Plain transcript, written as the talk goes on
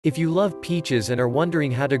If you love peaches and are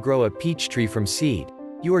wondering how to grow a peach tree from seed,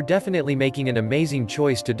 you are definitely making an amazing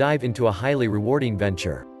choice to dive into a highly rewarding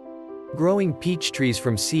venture. Growing peach trees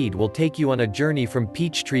from seed will take you on a journey from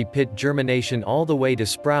peach tree pit germination all the way to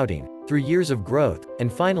sprouting, through years of growth,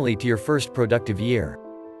 and finally to your first productive year.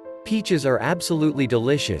 Peaches are absolutely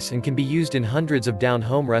delicious and can be used in hundreds of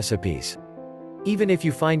down-home recipes. Even if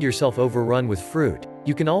you find yourself overrun with fruit,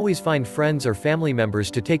 you can always find friends or family members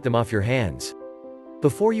to take them off your hands.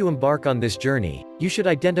 Before you embark on this journey, you should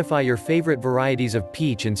identify your favorite varieties of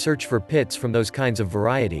peach and search for pits from those kinds of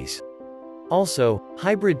varieties. Also,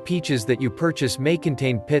 hybrid peaches that you purchase may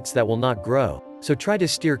contain pits that will not grow, so try to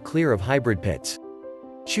steer clear of hybrid pits.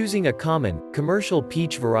 Choosing a common, commercial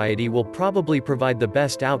peach variety will probably provide the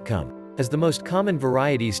best outcome, as the most common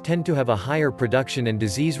varieties tend to have a higher production and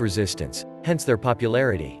disease resistance, hence their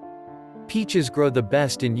popularity. Peaches grow the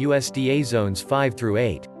best in USDA zones 5 through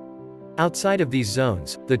 8. Outside of these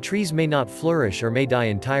zones, the trees may not flourish or may die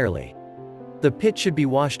entirely. The pit should be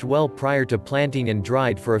washed well prior to planting and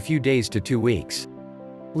dried for a few days to 2 weeks.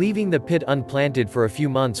 Leaving the pit unplanted for a few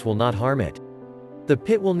months will not harm it. The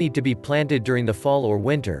pit will need to be planted during the fall or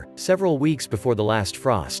winter, several weeks before the last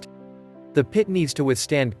frost. The pit needs to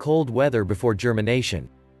withstand cold weather before germination.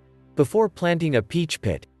 Before planting a peach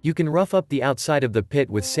pit, you can rough up the outside of the pit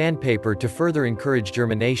with sandpaper to further encourage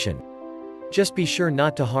germination. Just be sure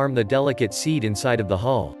not to harm the delicate seed inside of the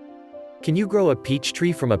hull. Can you grow a peach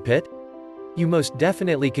tree from a pit? You most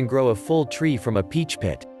definitely can grow a full tree from a peach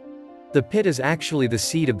pit. The pit is actually the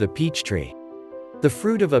seed of the peach tree. The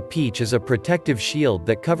fruit of a peach is a protective shield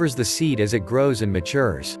that covers the seed as it grows and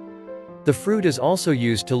matures. The fruit is also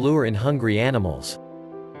used to lure in hungry animals.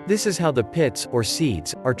 This is how the pits, or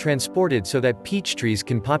seeds, are transported so that peach trees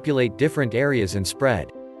can populate different areas and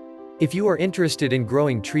spread. If you are interested in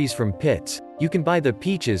growing trees from pits, you can buy the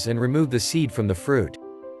peaches and remove the seed from the fruit.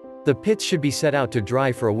 The pits should be set out to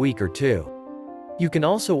dry for a week or 2. You can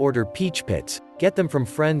also order peach pits, get them from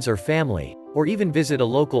friends or family, or even visit a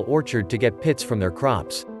local orchard to get pits from their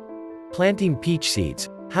crops. Planting peach seeds.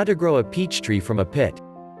 How to grow a peach tree from a pit.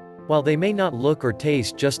 While they may not look or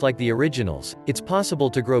taste just like the originals, it's possible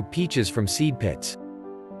to grow peaches from seed pits.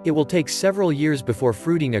 It will take several years before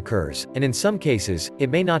fruiting occurs, and in some cases, it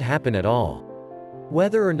may not happen at all.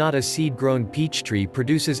 Whether or not a seed-grown peach tree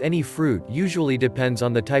produces any fruit usually depends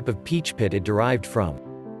on the type of peach pit it derived from.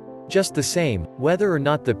 Just the same, whether or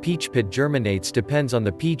not the peach pit germinates depends on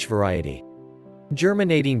the peach variety.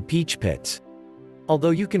 Germinating peach pits. Although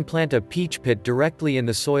you can plant a peach pit directly in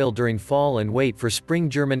the soil during fall and wait for spring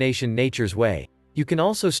germination nature's way, you can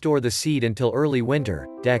also store the seed until early winter,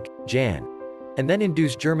 Jan. And then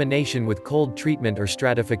induce germination with cold treatment or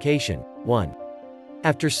stratification. 1.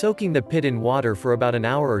 After soaking the pit in water for about an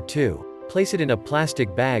hour or 2, place it in a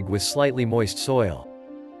plastic bag with slightly moist soil.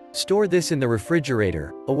 Store this in the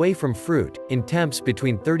refrigerator, away from fruit, in temps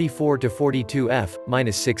between 34 to 42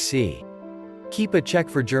 F-6C. Keep a check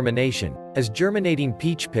for germination, as germinating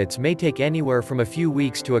peach pits may take anywhere from a few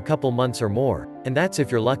weeks to a couple months or more, and that's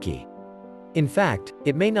if you're lucky. In fact,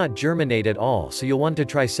 it may not germinate at all, so you'll want to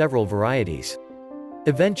try several varieties.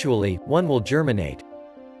 Eventually, one will germinate.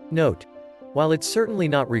 Note: while it's certainly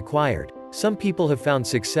not required, some people have found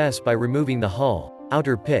success by removing the hull,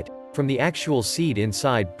 outer pit, from the actual seed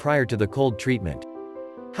inside prior to the cold treatment.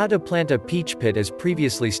 How to plant a peach pit. As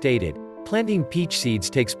previously stated, planting peach seeds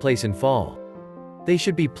takes place in fall. They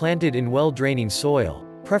should be planted in well-draining soil,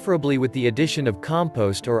 preferably with the addition of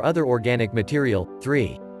compost or other organic material.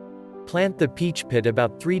 3. Plant the peach pit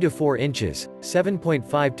about 3 to 4 inches,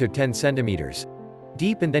 7.5 to 10 centimeters,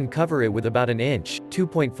 deep, and then cover it with about an inch,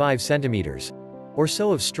 2.5 centimeters, or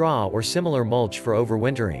so of straw or similar mulch for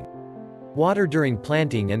overwintering. Water during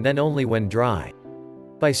planting and then only when dry.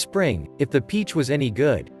 By spring, if the peach was any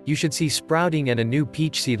good, you should see sprouting and a new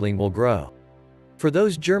peach seedling will grow. For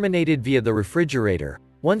those germinated via the refrigerator,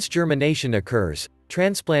 once germination occurs,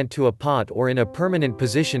 transplant to a pot or in a permanent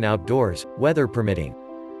position outdoors, weather permitting.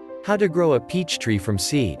 How to grow a peach tree from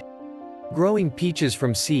seed. Growing peaches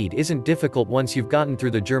from seed isn't difficult once you've gotten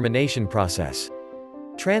through the germination process.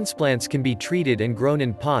 Transplants can be treated and grown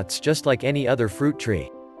in pots just like any other fruit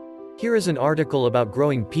tree. Here is an article about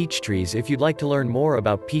growing peach trees if you'd like to learn more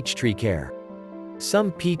about peach tree care.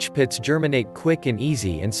 Some peach pits germinate quick and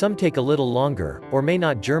easy, and some take a little longer, or may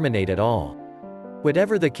not germinate at all.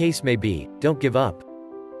 Whatever the case may be, don't give up.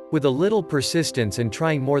 With a little persistence and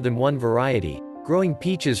trying more than one variety, growing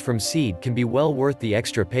peaches from seed can be well worth the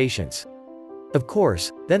extra patience. Of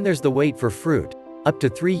course, then there's the wait for fruit, up to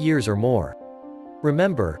 3 years or more.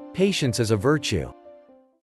 Remember, patience is a virtue.